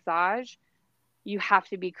getting a massage, you have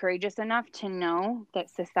to be courageous enough to know that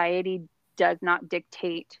society does not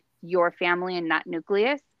dictate your family and that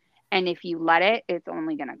nucleus. And if you let it, it's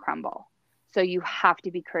only going to crumble. So you have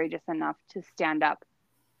to be courageous enough to stand up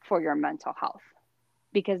for your mental health,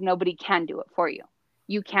 because nobody can do it for you.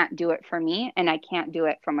 You can't do it for me, and I can't do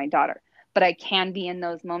it for my daughter. But I can be in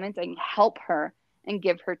those moments and help her and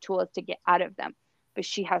give her tools to get out of them. But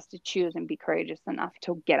she has to choose and be courageous enough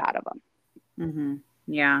to get out of them. Mm-hmm.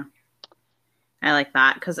 Yeah. I like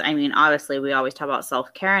that, because I mean, obviously we always talk about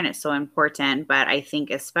self-care and it's so important, but I think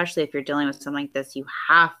especially if you're dealing with something like this, you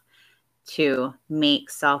have to make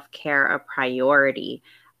self-care a priority.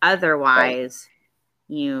 Otherwise,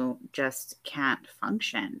 you just can't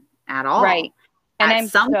function at all. Right. And At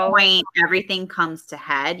some point, everything comes to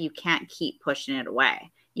head. You can't keep pushing it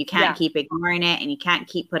away. You can't keep ignoring it, and you can't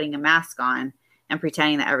keep putting a mask on and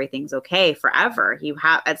pretending that everything's okay forever. You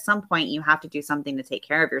have, at some point, you have to do something to take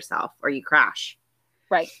care of yourself or you crash.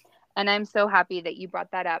 Right. And I'm so happy that you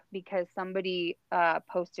brought that up, because somebody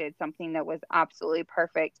posted something that was absolutely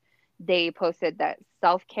perfect. They posted that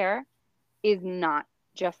self-care is not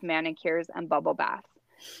just manicures and bubble baths.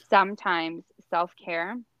 Sometimes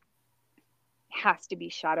self-care has to be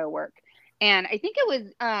shadow work. And I think it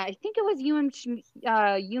was you and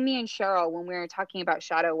Yumi and Cheryl, when we were talking about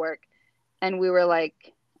shadow work, and we were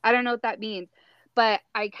like, I don't know what that means, but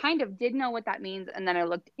I kind of did know what that means, and then I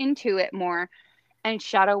looked into it more. And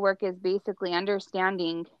shadow work is basically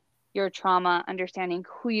understanding your trauma, understanding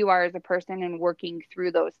who you are as a person, and working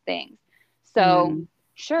through those things. So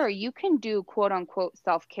sure, you can do quote unquote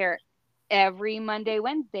self-care every Monday,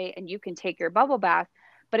 Wednesday, and you can take your bubble bath.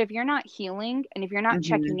 But if you're not healing, and if you're not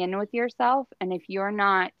checking in with yourself, and if you're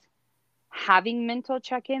not having mental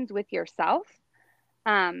check-ins with yourself,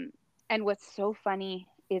 and what's so funny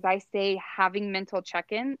is I say having mental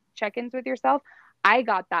check-ins with yourself, I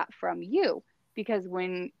got that from you, because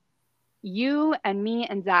when you and me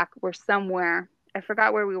and Zach were somewhere, I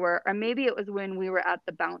forgot where we were, or maybe it was when we were at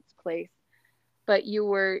the bounce place, but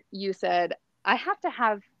you said, I have to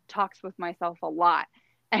have talks with myself a lot.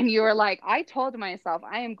 And you were like, I told myself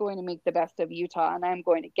I am going to make the best of Utah, and I'm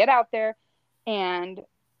going to get out there. And,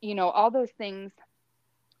 all those things,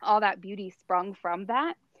 all that beauty sprung from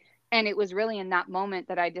that. And it was really in that moment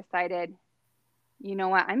that I decided, you know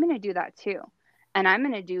what, I'm going to do that too. And I'm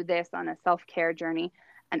going to do this on a self-care journey,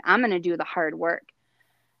 and I'm going to do the hard work.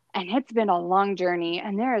 And it's been a long journey,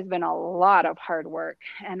 and there has been a lot of hard work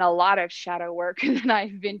and a lot of shadow work that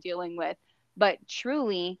I've been dealing with. But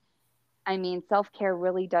truly, I mean, self-care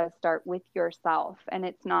really does start with yourself, and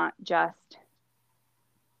it's not just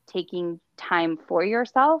taking time for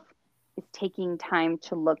yourself. It's taking time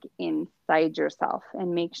to look inside yourself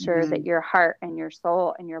and make sure that your heart and your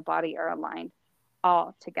soul and your body are aligned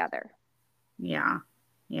all together. Yeah.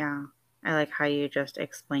 Yeah. I like how you just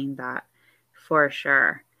explained that, for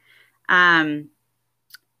sure. I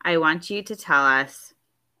want you to tell us,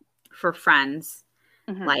 for friends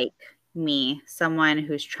like me, someone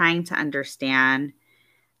who's trying to understand,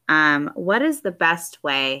 what is the best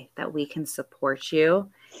way that we can support you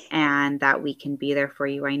and that we can be there for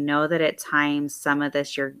you? I know that at times some of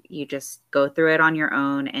this you just go through it on your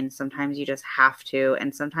own, and sometimes you just have to,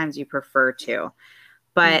 and sometimes you prefer to.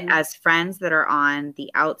 But as friends that are on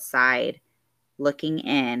the outside looking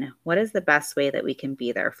in, what is the best way that we can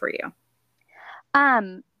be there for you?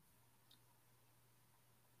 And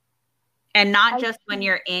not just when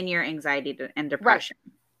you're in your anxiety and depression.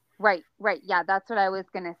 Right. Yeah, that's what I was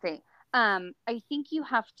going to say. I think you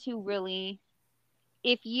have to really, I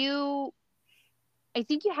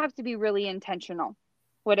think you have to be really intentional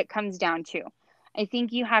what it comes down to. I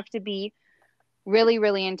think you have to be really,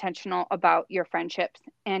 really intentional about your friendships.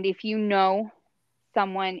 And if you know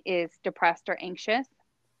someone is depressed or anxious,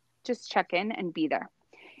 just check in and be there.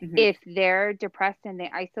 Mm-hmm. If they're depressed and they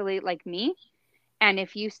isolate like me, and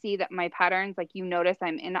if you see that my patterns, like you notice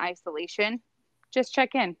I'm in isolation, just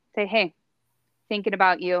check in. Say, hey, thinking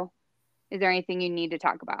about you. Is there anything you need to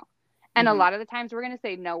talk about? And a lot of the times we're going to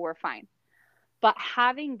say, no, we're fine. But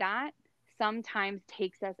having that sometimes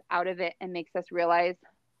takes us out of it and makes us realize,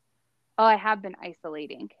 oh, I have been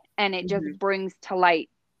isolating. And it just brings to light.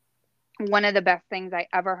 One of the best things I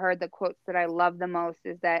ever heard, the quotes that I love the most,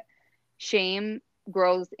 is that shame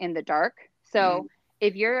grows in the dark. So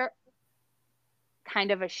if you're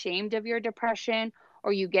kind of ashamed of your depression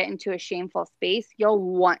or you get into a shameful space, you'll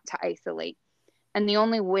want to isolate. And the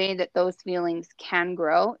only way that those feelings can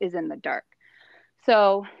grow is in the dark.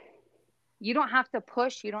 So you don't have to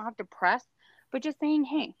push, you don't have to press, but just saying,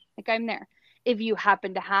 hey, like I'm there. If you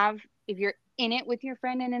happen to have, if you're in it with your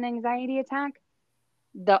friend in an anxiety attack,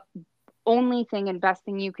 the only thing and best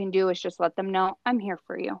thing you can do is just let them know, I'm here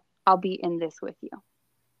for you. I'll be in this with you.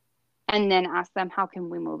 And then ask them, how can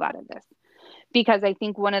we move out of this? Because I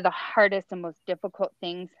think one of the hardest and most difficult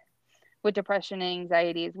things with depression and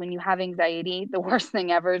anxiety is when you have anxiety, the worst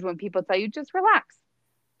thing ever is when people tell you, just relax.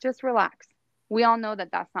 Just relax. We all know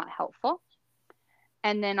that that's not helpful.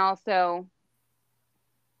 And then also,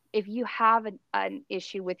 if you have an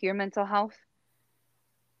issue with your mental health,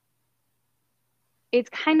 it's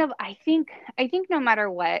kind of, I think no matter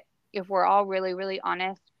what, if we're all really, really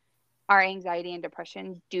honest, our anxiety and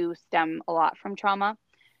depression do stem a lot from trauma.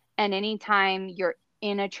 And anytime you're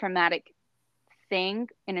in a traumatic thing,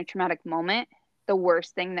 in a traumatic moment, the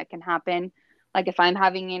worst thing that can happen, like if I'm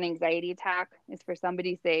having an anxiety attack, is for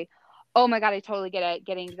somebody to say, oh my God, I totally get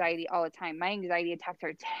anxiety all the time. My anxiety attacks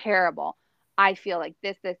are terrible. I feel like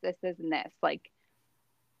this, and this. Like,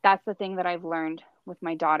 that's the thing that I've learned with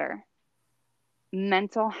my daughter.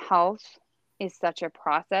 Mental health is such a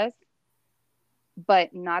process,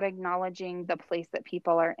 but not acknowledging the place that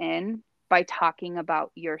people are in by talking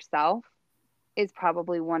about yourself is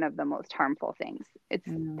probably one of the most harmful things. It's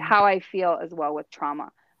how I feel as well with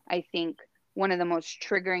trauma. I think one of the most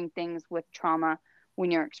triggering things with trauma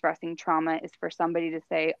when you're expressing trauma is for somebody to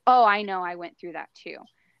say, oh, I know, I went through that too.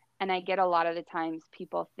 And I get a lot of the times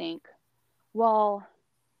people think, well,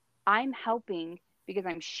 I'm helping because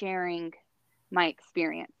I'm sharing my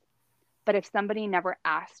experience. But if somebody never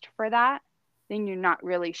asked for that, then you're not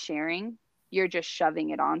really sharing. You're just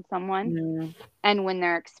shoving it on someone. And when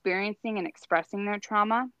they're experiencing and expressing their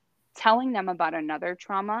trauma, telling them about another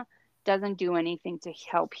trauma doesn't do anything to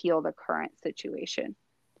help heal the current situation.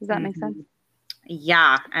 Does that make sense?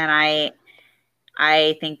 Yeah. And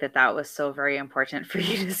I think that was so very important for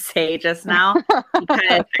you to say just now,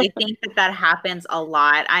 because I think that happens a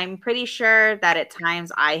lot. I'm pretty sure that at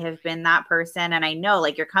times I have been that person, and I know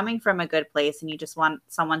like you're coming from a good place and you just want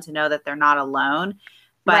someone to know that they're not alone.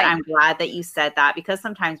 But I'm glad that you said that, because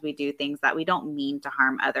sometimes we do things that we don't mean to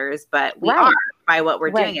harm others, but we are by what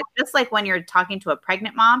we're doing. It's just like when you're talking to a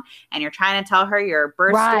pregnant mom and you're trying to tell her your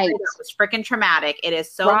birth story that was freaking traumatic. It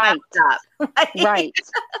is so messed up. Like,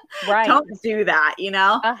 don't do that,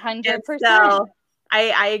 100%. So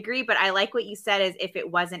I agree, but I like what you said is if it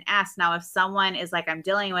wasn't asked. Now, if someone is like, I'm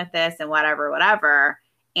dealing with this and whatever,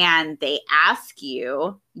 and they ask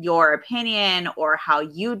you your opinion or how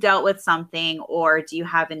you dealt with something, or do you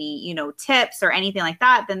have any, tips or anything like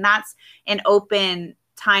that, then that's an open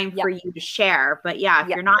time for you to share. But if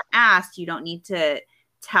you're not asked, you don't need to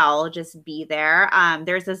tell, just be there.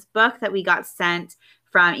 There's this book that we got sent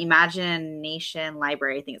from Imagination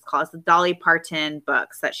Library, I think it's called. It's the Dolly Parton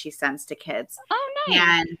books that she sends to kids. Oh,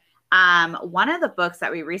 nice. And one of the books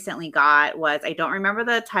that we recently got was, I don't remember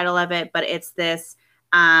the title of it, but it's this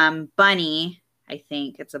bunny, I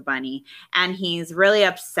think it's a bunny, and he's really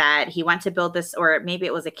upset. He went to build this, or maybe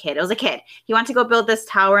it was a kid. It was a kid. He went to go build this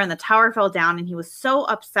tower, and the tower fell down, and he was so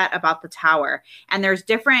upset about the tower. And there's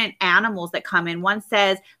different animals that come in. One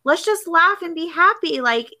says, let's just laugh and be happy.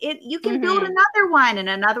 Like, you can build another one. And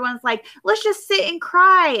another one's like, let's just sit and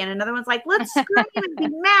cry. And another one's like, let's scream and be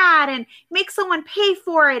mad and make someone pay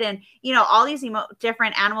for it. And, all these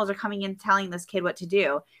different animals are coming in telling this kid what to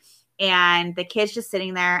do. And the kid's just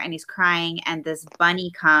sitting there and he's crying. And this bunny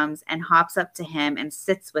comes and hops up to him and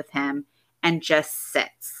sits with him and just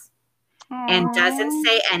sits. Aww. And doesn't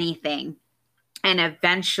say anything. And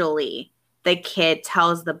eventually the kid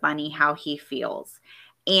tells the bunny how he feels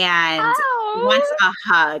and wants a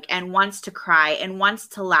hug and wants to cry and wants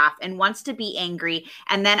to laugh and wants to be angry.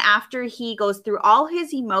 And then after he goes through all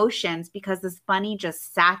his emotions, because this bunny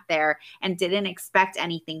just sat there and didn't expect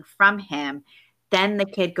anything from him, then the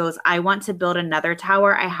kid goes, I want to build another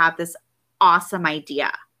tower. I have this awesome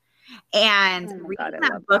idea. And reading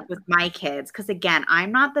that book with my kids, because again,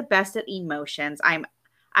 I'm not the best at emotions. I'm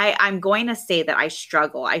going to say that I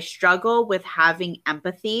struggle. I struggle with having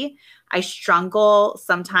empathy. I struggle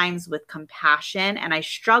sometimes with compassion, and I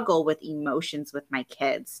struggle with emotions with my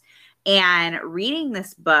kids. And reading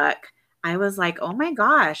this book, I was like, oh my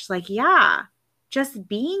gosh, like, yeah, just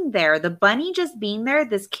being there, the bunny just being there.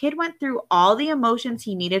 This kid went through all the emotions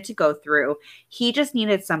he needed to go through. He just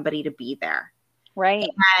needed somebody to be there. Right.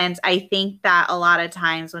 And I think that a lot of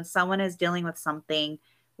times when someone is dealing with something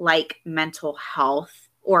like mental health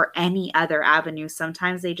or any other avenue,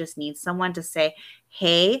 sometimes they just need someone to say,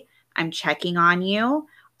 hey, I'm checking on you.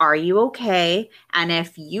 Are you okay? And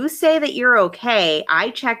if you say that you're okay, I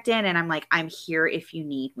checked in and I'm like, I'm here if you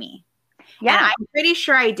need me. Yeah. And I'm pretty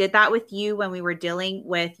sure I did that with you when we were dealing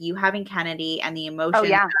with you having Kennedy and the emotions. Oh,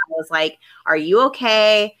 yeah. I was like, are you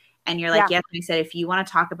okay? And you're like, yes. And I said, if you want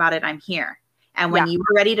to talk about it, I'm here. And when you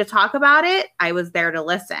were ready to talk about it, I was there to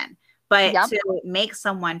listen. But to make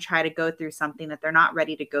someone try to go through something that they're not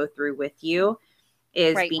ready to go through with you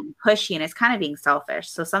is being pushy, and it's kind of being selfish.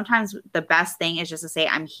 So sometimes the best thing is just to say,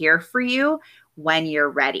 I'm here for you when you're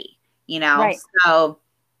ready, you know? Right. So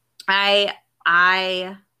I'm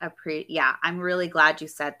really glad you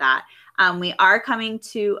said that. We are coming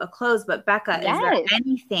to a close, but Becca, is there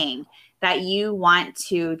anything that you want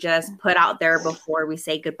to just put out there before we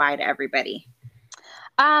say goodbye to everybody?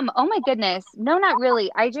 Oh my goodness. No, not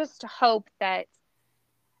really. I just hope that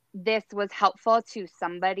this was helpful to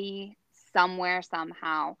somebody somewhere,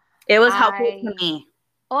 somehow. It was helpful to me.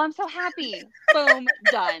 Oh, I'm so happy. Boom,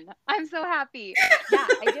 done. I'm so happy. Yeah,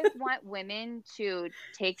 I just want women to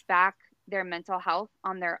take back their mental health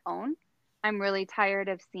on their own. I'm really tired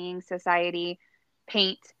of seeing society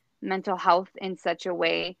paint mental health in such a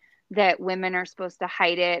way that women are supposed to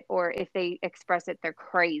hide it, or if they express it, they're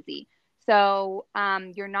crazy. So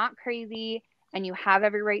you're not crazy, and you have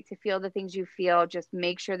every right to feel the things you feel. Just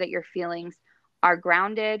make sure that your feelings are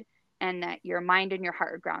grounded and that your mind and your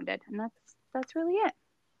heart are grounded. And that's really it.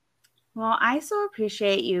 Well, I so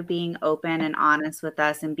appreciate you being open and honest with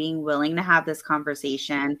us and being willing to have this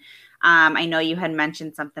conversation. I know you had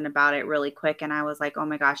mentioned something about it really quick, and I was like, oh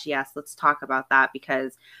my gosh, yes, let's talk about that,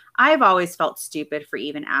 because I've always felt stupid for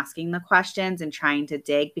even asking the questions and trying to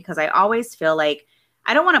dig, because I always feel like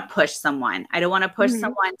I don't want to push someone. I don't want to push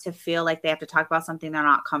someone to feel like they have to talk about something they're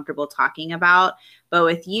not comfortable talking about. But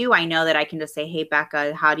with you, I know that I can just say, hey,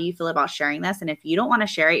 Becca, how do you feel about sharing this? And if you don't want to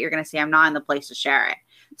share it, you're going to say, I'm not in the place to share it.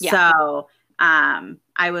 Yeah. So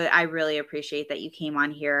I really appreciate that you came on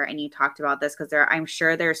here and you talked about this, because I'm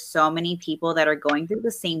sure there's so many people that are going through the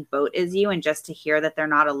same boat as you, and just to hear that they're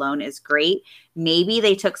not alone is great. Maybe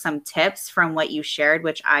they took some tips from what you shared,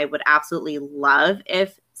 which I would absolutely love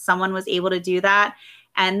if someone was able to do that.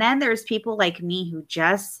 And then there's people like me who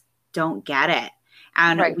just don't get it.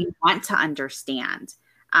 And we want to understand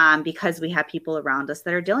because we have people around us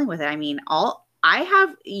that are dealing with it. I mean,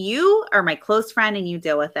 you are my close friend and you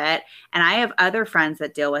deal with it. And I have other friends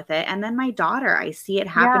that deal with it. And then my daughter, I see it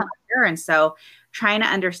happen with her. And so trying to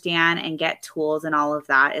understand and get tools and all of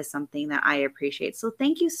that is something that I appreciate. So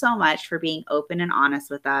thank you so much for being open and honest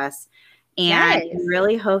with us. And I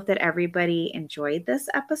really hope that everybody enjoyed this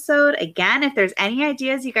episode. Again, if there's any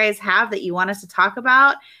ideas you guys have that you want us to talk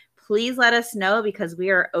about, please let us know, because we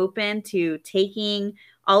are open to taking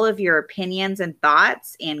all of your opinions and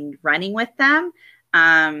thoughts and running with them.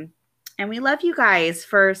 And we love you guys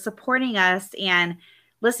for supporting us and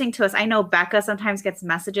listening to us. I know Becca sometimes gets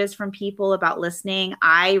messages from people about listening.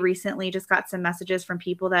 I recently just got some messages from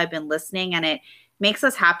people that have been listening, and it makes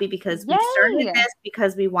us happy, because we started this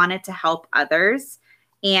because we wanted to help others,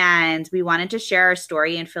 and we wanted to share our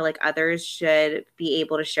story and feel like others should be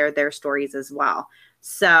able to share their stories as well.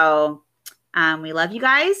 So we love you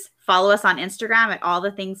guys. Follow us on Instagram at All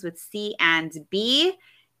the Things with C and B.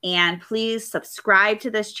 And please subscribe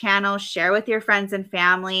to this channel, share with your friends and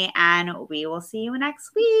family, and we will see you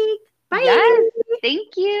next week. Bye. Yes,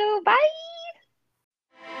 thank you. Bye.